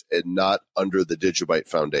wallet and not under the DigiByte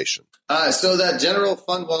Foundation? So that general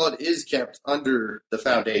fund wallet is kept under the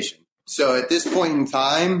foundation. So at this point in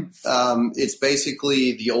time, it's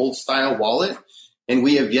basically the old style wallet, and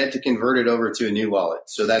we have yet to convert it over to a new wallet.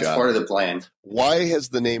 So that's part of the plan. Why has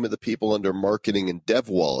the name of the people under marketing and dev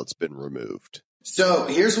wallets been removed? So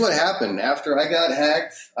here's what happened. After I got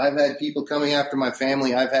hacked, I've had people coming after my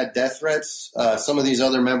family. I've had death threats. Some of these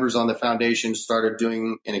other members on the foundation started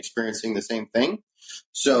doing and experiencing the same thing.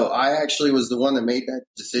 So I actually was the one that made that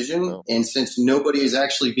decision. And since nobody is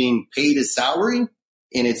actually being paid a salary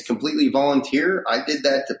and it's completely volunteer, I did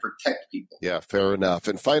that to protect people. Yeah, fair enough.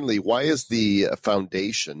 And finally, why is the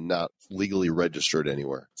foundation not legally registered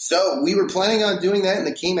anywhere? So we were planning on doing that in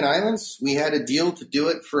the Cayman Islands. We had a deal to do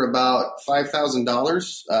it for about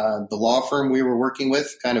 $5,000. The law firm we were working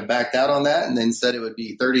with kind of backed out on that and then said it would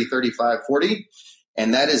be 30, 35, 40.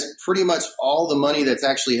 And that is pretty much all the money that's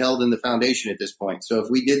actually held in the foundation at this point. So if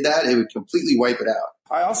we did that, it would completely wipe it out.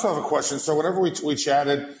 I also have a question. So whenever we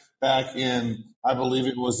chatted back in, I believe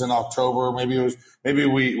it was in October, maybe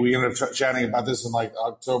we ended up chatting about this in like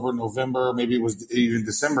October, November, maybe it was even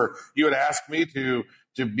December. You had asked me to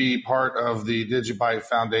be part of the DigiByte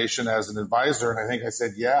Foundation as an advisor. And I think I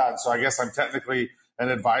said, yeah. And so I guess I'm technically an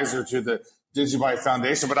advisor to the DigiByte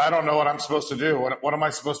Foundation, but I don't know what I'm supposed to do. What am I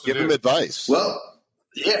supposed to do? Give him advice. Well,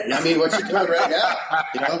 yeah, I mean, what you're doing right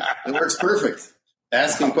now, it works perfect.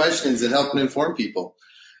 Asking questions and helping inform people.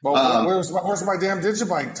 Well, where's my damn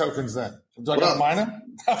DigiByte tokens then? Do I got to mine them?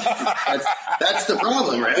 that's the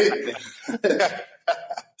problem, right?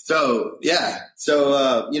 So, yeah.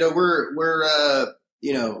 So, we're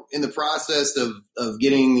in the process of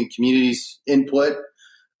getting the community's input.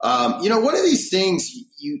 One of these things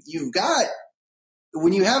you've got,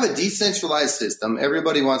 when you have a decentralized system,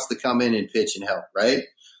 everybody wants to come in and pitch and help, right?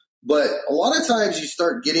 But a lot of times you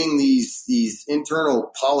start getting these internal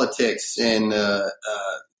politics and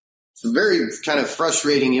some very kind of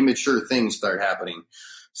frustrating, immature things start happening.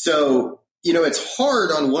 So, it's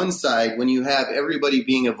hard on one side when you have everybody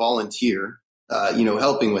being a volunteer,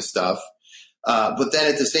 helping with stuff. But then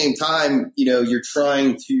at the same time, you're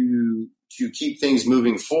trying to keep things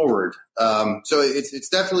moving forward. So it's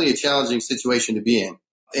definitely a challenging situation to be in,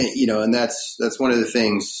 and that's one of the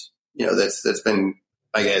things, that's been,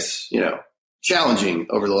 I guess, challenging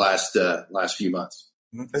over the last few months.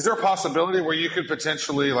 Is there a possibility where you could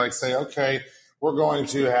potentially like say, okay, we're going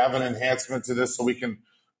to have an enhancement to this so we can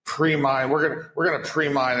pre-mine? We're gonna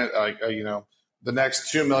pre-mine it like the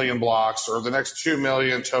next 2 million blocks or the next 2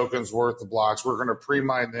 million tokens worth of blocks. We're going to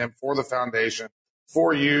pre-mine them for the foundation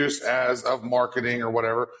for use as of marketing or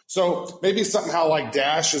whatever. So maybe somehow like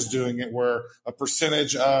Dash is doing it, where a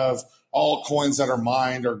percentage of all coins that are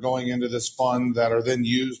mined are going into this fund that are then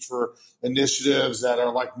used for initiatives that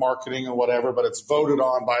are like marketing and whatever, but it's voted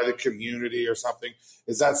on by the community or something.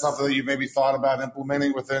 Is that something that you maybe thought about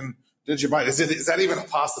implementing within DigiByte? Is that even a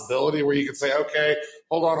possibility where you could say, okay,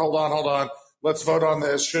 hold on. Let's vote on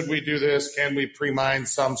this. Should we do this? Can we pre-mine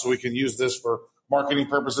some so we can use this for marketing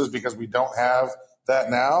purposes because we don't have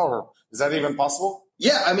that now? Or is that even possible?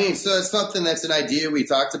 Yeah, I mean, so it's something that's an idea we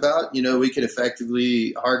talked about. We could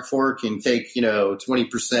effectively hard fork and take,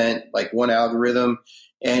 20%, like one algorithm,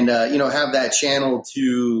 and, have that channel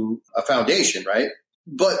to a foundation, right?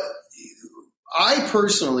 But I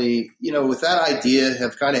personally, with that idea,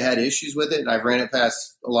 have kind of had issues with it, and I've ran it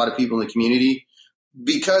past a lot of people in the community,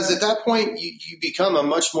 because at that point, you become a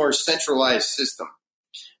much more centralized system.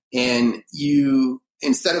 And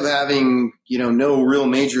instead of having, no real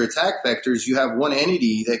major attack vectors, you have one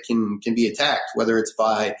entity that can be attacked, whether it's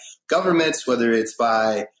by governments, whether it's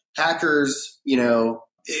by hackers,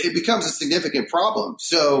 it becomes a significant problem.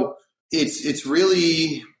 So it's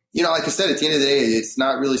really, like I said, at the end of the day, it's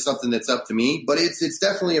not really something that's up to me, but it's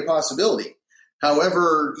definitely a possibility.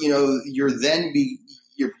 However, you're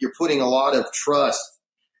putting a lot of trust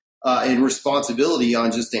and responsibility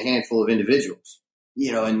on just a handful of individuals.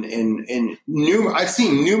 I've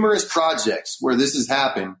seen numerous projects where this has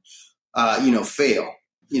happened, fail,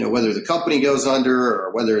 whether the company goes under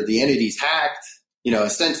or whether the entity's hacked,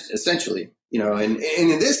 essentially, and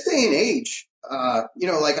in this day and age, I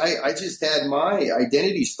just had my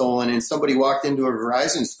identity stolen and somebody walked into a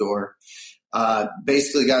Verizon store,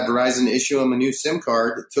 basically got Verizon to issue them a new SIM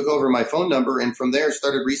card, took over my phone number, and from there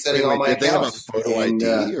started resetting all my accounts. Did they have a photo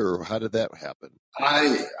ID, or how did that happen?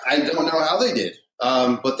 I don't know how they did.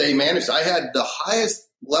 But they managed. I had the highest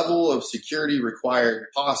level of security required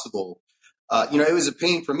possible. It was a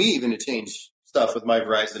pain for me even to change stuff with my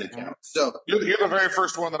Verizon account. So you're the very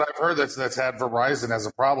first one that I've heard that's had Verizon as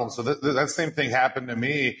a problem. So that same thing happened to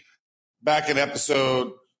me back in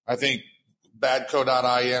episode, I think,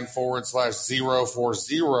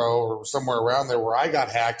 badco.in/040 or somewhere around there, where I got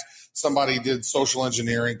hacked. Somebody did social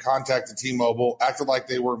engineering, contacted T-Mobile, acted like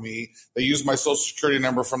they were me. They used my social security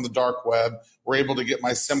number from the dark web, were able to get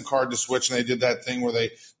my SIM card to switch, and they did that thing where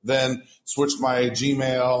they then switched my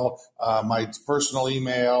Gmail, my personal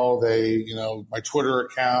email, my Twitter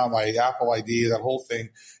account, my Apple ID, that whole thing.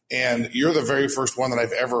 And you're the very first one that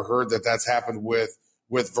I've ever heard that's happened with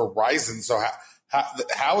Verizon. So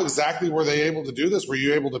how exactly were they able to do this? Were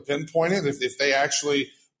you able to pinpoint it? If they actually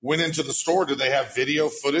went into the store, did they have video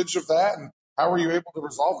footage of that? And how were you able to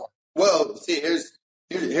resolve that? Well, see, here's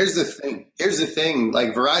the thing. Here's the thing.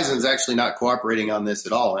 Like, Verizon's actually not cooperating on this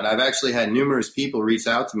at all. And I've actually had numerous people reach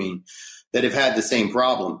out to me that have had the same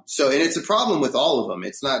problem. So, and it's a problem with all of them.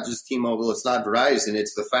 It's not just T-Mobile. It's not Verizon.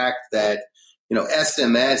 It's the fact that,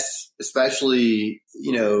 SMS, especially,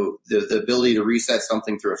 the ability to reset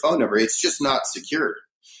something through a phone number, it's just not secure.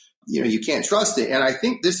 You can't trust it. And I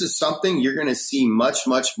think this is something you're going to see much,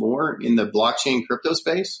 much more in the blockchain crypto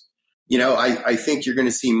space. I think you're going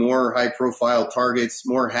to see more high profile targets,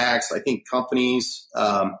 more hacks. I think companies,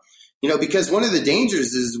 because one of the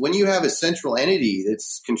dangers is when you have a central entity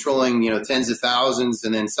that's controlling, tens of thousands,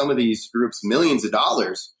 and then some of these groups, millions of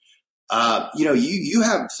dollars, you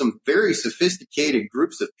have some very sophisticated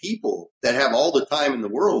groups of people that have all the time in the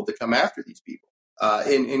world to come after these people.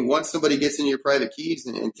 And once somebody gets into your private keys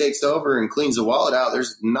and takes over and cleans the wallet out,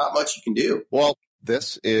 there's not much you can do. Well,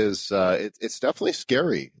 this is it's definitely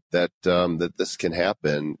scary that this can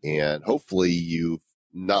happen, and hopefully you've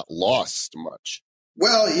not lost much.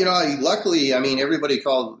 Well, luckily, everybody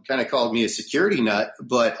called me a security nut,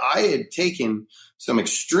 but I had taken some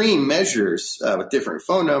extreme measures with different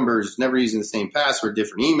phone numbers, never using the same password,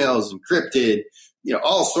 different emails, encrypted,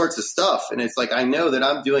 all sorts of stuff. And it's like, I know that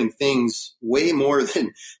I'm doing things way more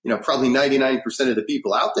than, probably 99% of the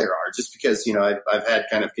people out there are, just because, I've had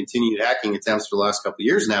kind of continued hacking attempts for the last couple of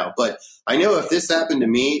years now. But I know if this happened to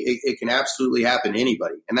me, it can absolutely happen to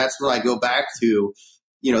anybody. And that's when I go back to,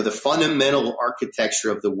 the fundamental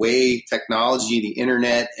architecture of the way technology, the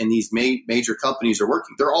internet, and these major companies are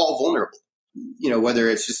working. They're all vulnerable. whether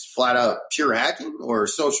it's just flat out pure hacking or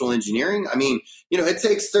social engineering. I mean, it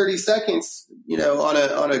takes 30 seconds,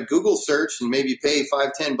 on a Google search and maybe pay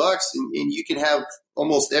 $5-10 and you can have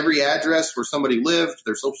almost every address where somebody lived,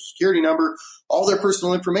 their social security number, all their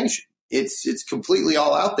personal information. It's completely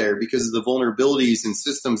all out there because of the vulnerabilities and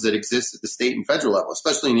systems that exist at the state and federal level,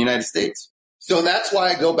 especially in the United States. So that's why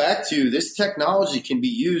I go back to this technology can be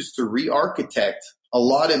used to re-architect a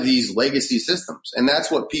lot of these legacy systems. And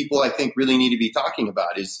that's what people, I think, really need to be talking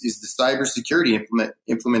about is the cybersecurity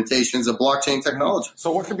implementations of blockchain technology.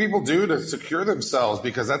 So what can people do to secure themselves?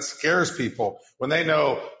 Because that scares people when they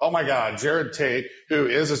know, oh my God, Jared Tate, who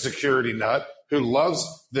is a security nut, who loves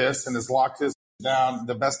this and has locked his down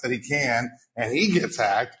the best that he can, and he gets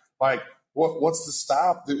hacked. Like, what's to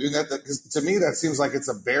stop? To me, that seems like it's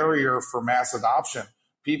a barrier for mass adoption.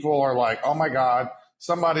 People are like, oh my God,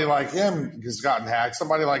 somebody like him has gotten hacked.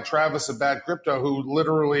 Somebody like Travis at Bad Crypto, who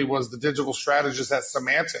literally was the digital strategist at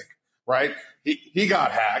Semantic, right? He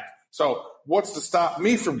got hacked. So what's to stop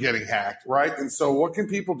me from getting hacked, right? And so what can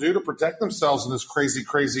people do to protect themselves in this crazy,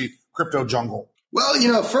 crazy crypto jungle?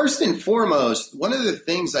 Well, first and foremost, one of the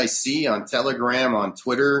things I see on Telegram, on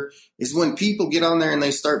Twitter, is when people get on there and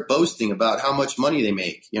they start boasting about how much money they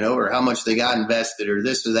make, or how much they got invested or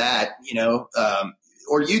this or that,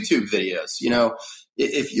 or YouTube videos,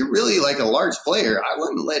 if you're really like a large player, I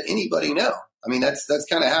wouldn't let anybody know. I mean, that's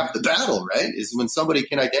kind of half the battle, right? Is when somebody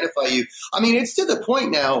can identify you. I mean, it's to the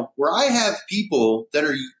point now where I have people that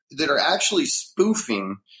are actually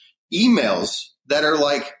spoofing emails that are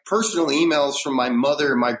like personal emails from my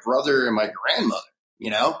mother, my brother, and my grandmother,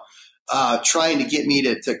 trying to get me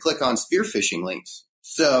to click on spear phishing links.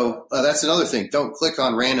 So that's another thing. Don't click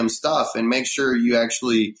on random stuff and make sure you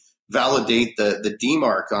actually validate the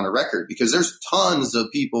DMARC on a record, because there's tons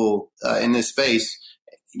of people in this space,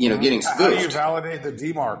 getting spoofed. How do you validate the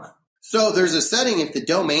DMARC? So there's a setting, if the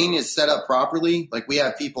domain is set up properly, like we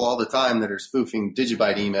have people all the time that are spoofing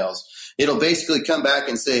DigiByte emails, it'll basically come back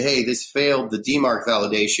and say, hey, this failed the DMARC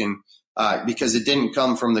validation because it didn't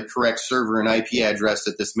come from the correct server and IP address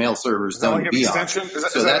that this mail server is done to be on. Is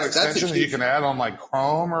that an extension that you can add on like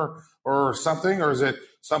Chrome or something? Or is it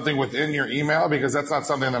something within your email? Because that's not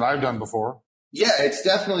something that I've done before. Yeah, it's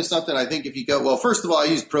definitely something. I think if you go, well, first of all, I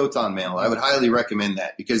use Proton Mail. I would highly recommend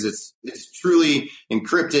that because it's truly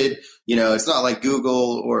encrypted. It's not like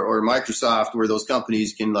Google or Microsoft where those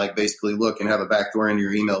companies can like basically look and have a backdoor into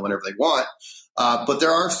your email whenever they want. But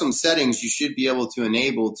there are some settings you should be able to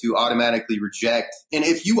enable to automatically reject. And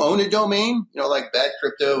if you own a domain, like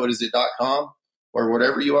badcrypto, .com or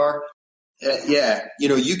whatever you are,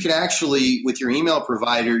 you can actually, with your email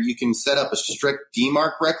provider, you can set up a strict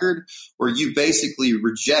DMARC record where you basically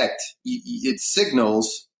reject, it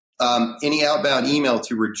signals any outbound email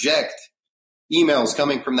to reject emails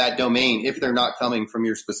coming from that domain if they're not coming from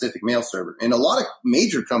your specific mail server. And a lot of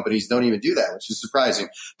major companies don't even do that, which is surprising.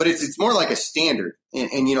 But it's more like a standard. And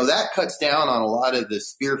that cuts down on a lot of the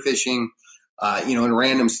spear phishing, and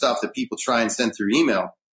random stuff that people try and send through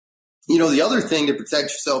email. The other thing to protect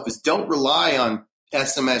yourself is don't rely on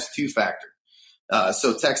SMS two-factor.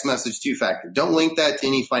 So text message two-factor. Don't link that to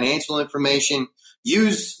any financial information.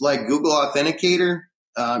 Use like Google Authenticator,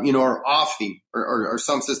 or Authy or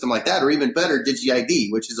some system like that, or even better, DigiID,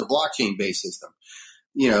 which is a blockchain-based system.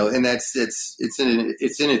 And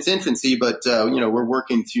it's in its infancy, but we're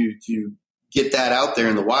working to get that out there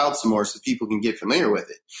in the wild some more so people can get familiar with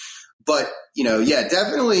it. But,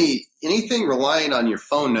 definitely anything relying on your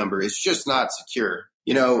phone number is just not secure.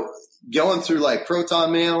 Going through like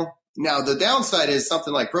Proton Mail. Now, the downside is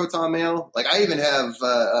something like Proton Mail. Like I even have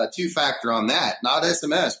a two-factor on that, not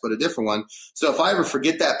SMS, but a different one. So if I ever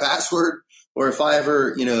forget that password or if I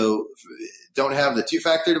ever, don't have the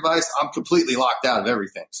two-factor device, I'm completely locked out of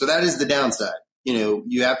everything. So that is the downside.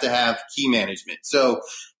 You have to have key management. So,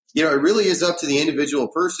 it really is up to the individual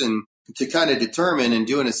person to kind of determine and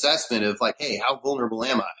do an assessment of like, hey, how vulnerable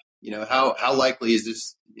am I? How likely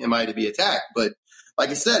am I to be attacked? But like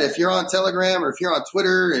I said, if you're on Telegram or if you're on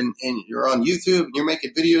Twitter and you're on YouTube and you're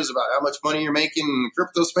making videos about how much money you're making in the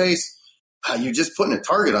crypto space, you're just putting a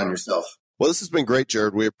target on yourself. Well, this has been great,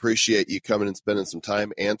 Jared. We appreciate you coming and spending some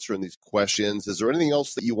time answering these questions. Is there anything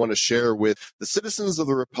else that you want to share with the citizens of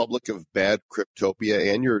the Republic of Bad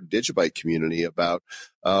Cryptopia and your DigiByte community about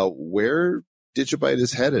where DigiByte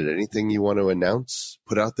is headed? Anything you want to announce,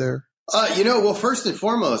 put out there? Well, first and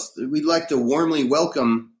foremost, we'd like to warmly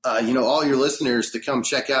welcome, all your listeners to come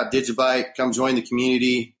check out DigiByte, come join the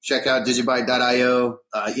community, check out digibyte.io,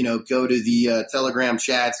 go to the Telegram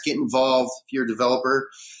chats, get involved if you're a developer.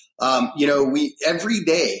 Every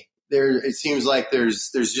day it seems like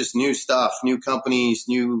there's just new stuff, new companies,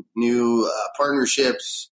 new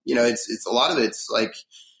partnerships. It's a lot of it's like,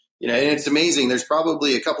 and it's amazing. There's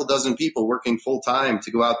probably a couple dozen people working full time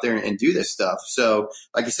to go out there and do this stuff. So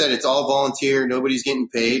like I said, it's all volunteer. Nobody's getting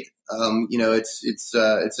paid. It's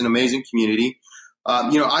an amazing community.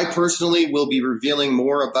 I personally will be revealing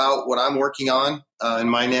more about what I'm working on in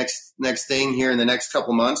my next thing here in the next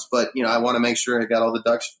couple months. But, I want to make sure I got all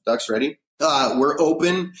the ducks ready. We're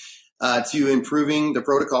open to improving the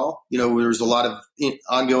protocol. There's a lot of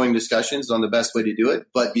ongoing discussions on the best way to do it.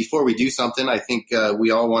 But before we do something, I think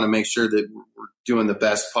we all want to make sure that we're doing the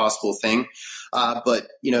best possible thing. But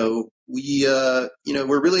we're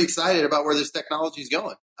really excited about where this technology is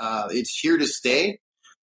going. It's here to stay.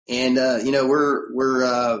 And,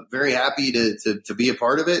 we're very happy to be a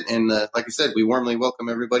part of it. And like I said, we warmly welcome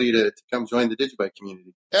everybody to come join the DigiByte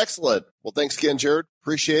community. Excellent. Well, thanks again, Jared.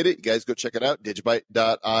 Appreciate it. You guys go check it out,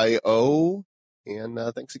 digibyte.io. And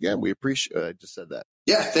thanks again. We appreciate I just said that.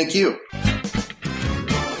 Yeah, thank you.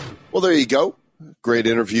 Well, there you go. Great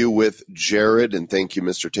interview with Jared. And thank you,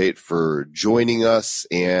 Mr. Tate, for joining us.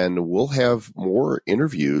 And we'll have more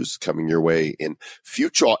interviews coming your way in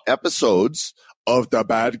future episodes of the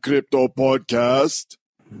Bad Crypto Podcast.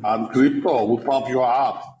 On crypto, we'll pump you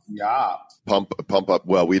up. Yeah. Pump up.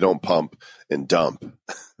 Well, we don't pump and dump.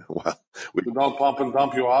 Well, we don't pump and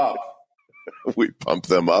dump you up. We pump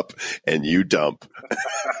them up and you dump.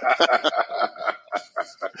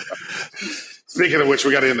 Speaking of which,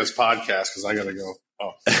 we got to end this podcast because I got to go.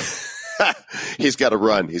 Oh. He's got to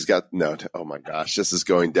run. Oh my gosh, this is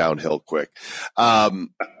going downhill quick. Down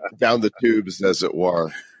the tubes, as it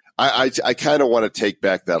were. I kind of want to take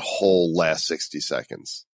back that whole last 60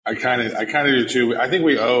 seconds. I kind of do too. I think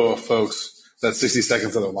we owe folks that 60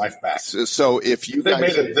 seconds of their life back. So if they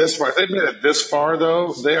made it this far,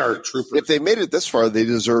 though, they are troopers. If they made it this far, they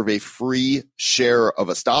deserve a free share of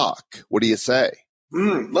a stock. What do you say?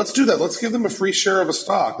 Let's do that. Let's give them a free share of a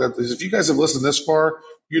stock. That is, if you guys have listened this far,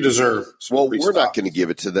 you deserve. Well, we're not going to give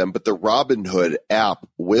it to them, but the Robinhood app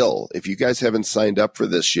will. If you guys haven't signed up for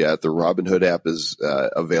this yet, the Robinhood app is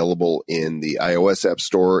available in the iOS App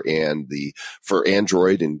Store and for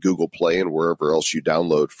Android and Google Play and wherever else you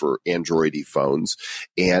download for Android phones.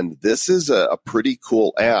 And this is a pretty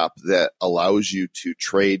cool app that allows you to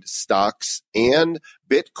trade stocks and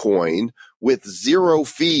Bitcoin with zero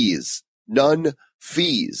fees, none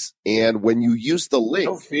fees. And when you use the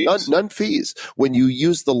link, none fees. When you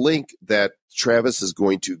use the link that Travis is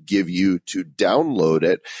going to give you to download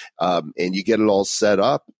it, and you get it all set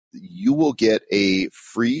up, you will get a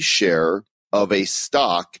free share of a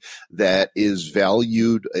stock that is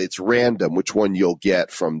valued. It's random which one you'll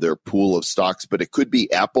get from their pool of stocks, but it could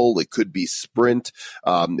be Apple, it could be Sprint,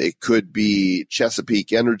 it could be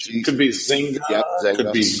Chesapeake Energy, it could be Zynga, it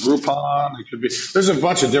could be Groupon, there's a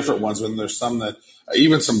bunch of different ones. When there's some that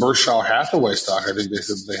even some Berkshire Hathaway stock, I think they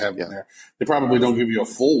said they have in there. They probably don't give you a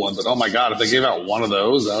full one, but oh my God, if they gave out one of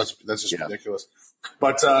those, that's just ridiculous.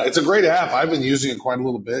 But it's a great app. I've been using it quite a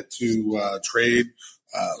little bit to trade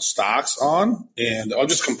stocks on, and I'll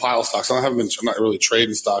just compile stocks. I'm not really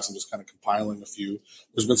trading stocks. I'm just kind of compiling a few.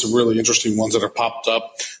 There's been some really interesting ones that have popped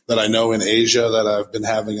up that I know in Asia that I've been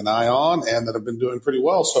having an eye on and that have been doing pretty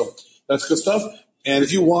well. So that's good stuff. And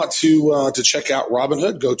if you want to check out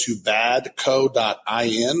Robinhood, go to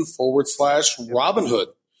badco.in/Robinhood.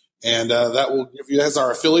 And that will give you, as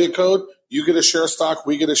our affiliate code, you get a share of stock,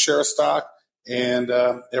 we get a share of stock. And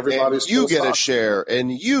everybody's and you get a share,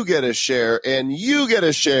 and you get a share, and you get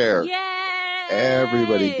a share. Yay!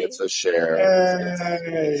 Everybody gets a share. Yay!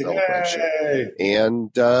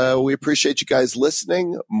 And we appreciate you guys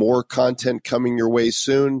listening. More content coming your way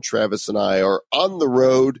soon. Travis and I are on the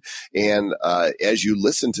road, and as you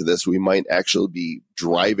listen to this, we might actually be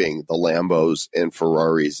driving the Lambos and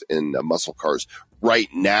Ferraris and muscle cars right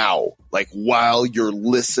now, like while you're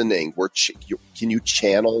listening. Can you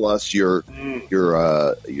channel us your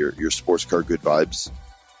sports car good vibes?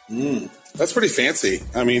 That's pretty fancy.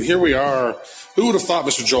 I mean, here we are. Who would have thought,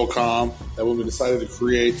 Mr. Joel Comm, that when we decided to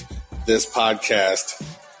create this podcast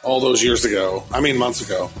all those years ago, months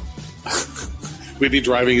ago, we'd be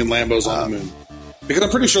driving in Lambos on the moon? Because I'm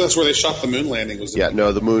pretty sure that's where they shot the moon landing.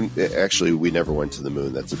 The moon. Actually, we never went to the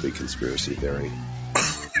moon. That's a big conspiracy theory.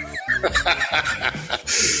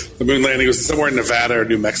 The moon landing was somewhere in Nevada or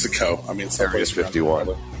New Mexico. Area 51,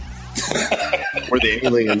 where the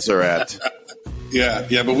aliens are at.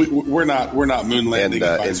 Yeah, but we're not moon landing.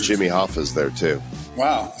 And Jimmy Hoffa's there too.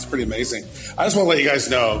 Wow, that's pretty amazing. I just want to let you guys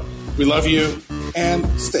know we love you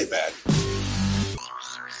and stay bad.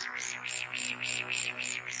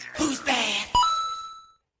 Who's bad?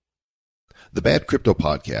 The The Bad Crypto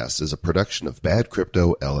Podcast is a production of Bad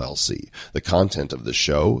Crypto LLC. The content of the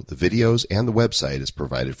show, the videos, and the website is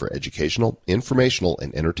provided for educational, informational,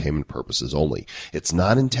 and entertainment purposes only. It's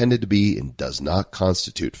not intended to be and does not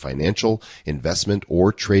constitute financial, investment,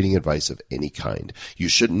 or trading advice of any kind. You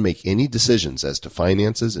shouldn't make any decisions as to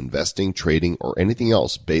finances, investing, trading, or anything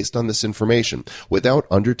else based on this information without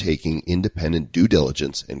undertaking independent due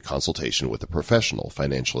diligence and consultation with a professional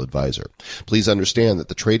financial advisor. Please understand that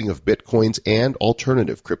the trading of Bitcoins and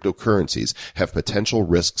alternative cryptocurrencies have potential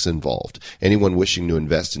risks involved. Anyone wishing to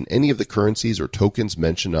invest in any of the currencies or tokens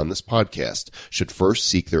mentioned on this podcast should first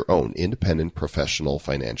seek their own independent professional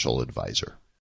financial advisor.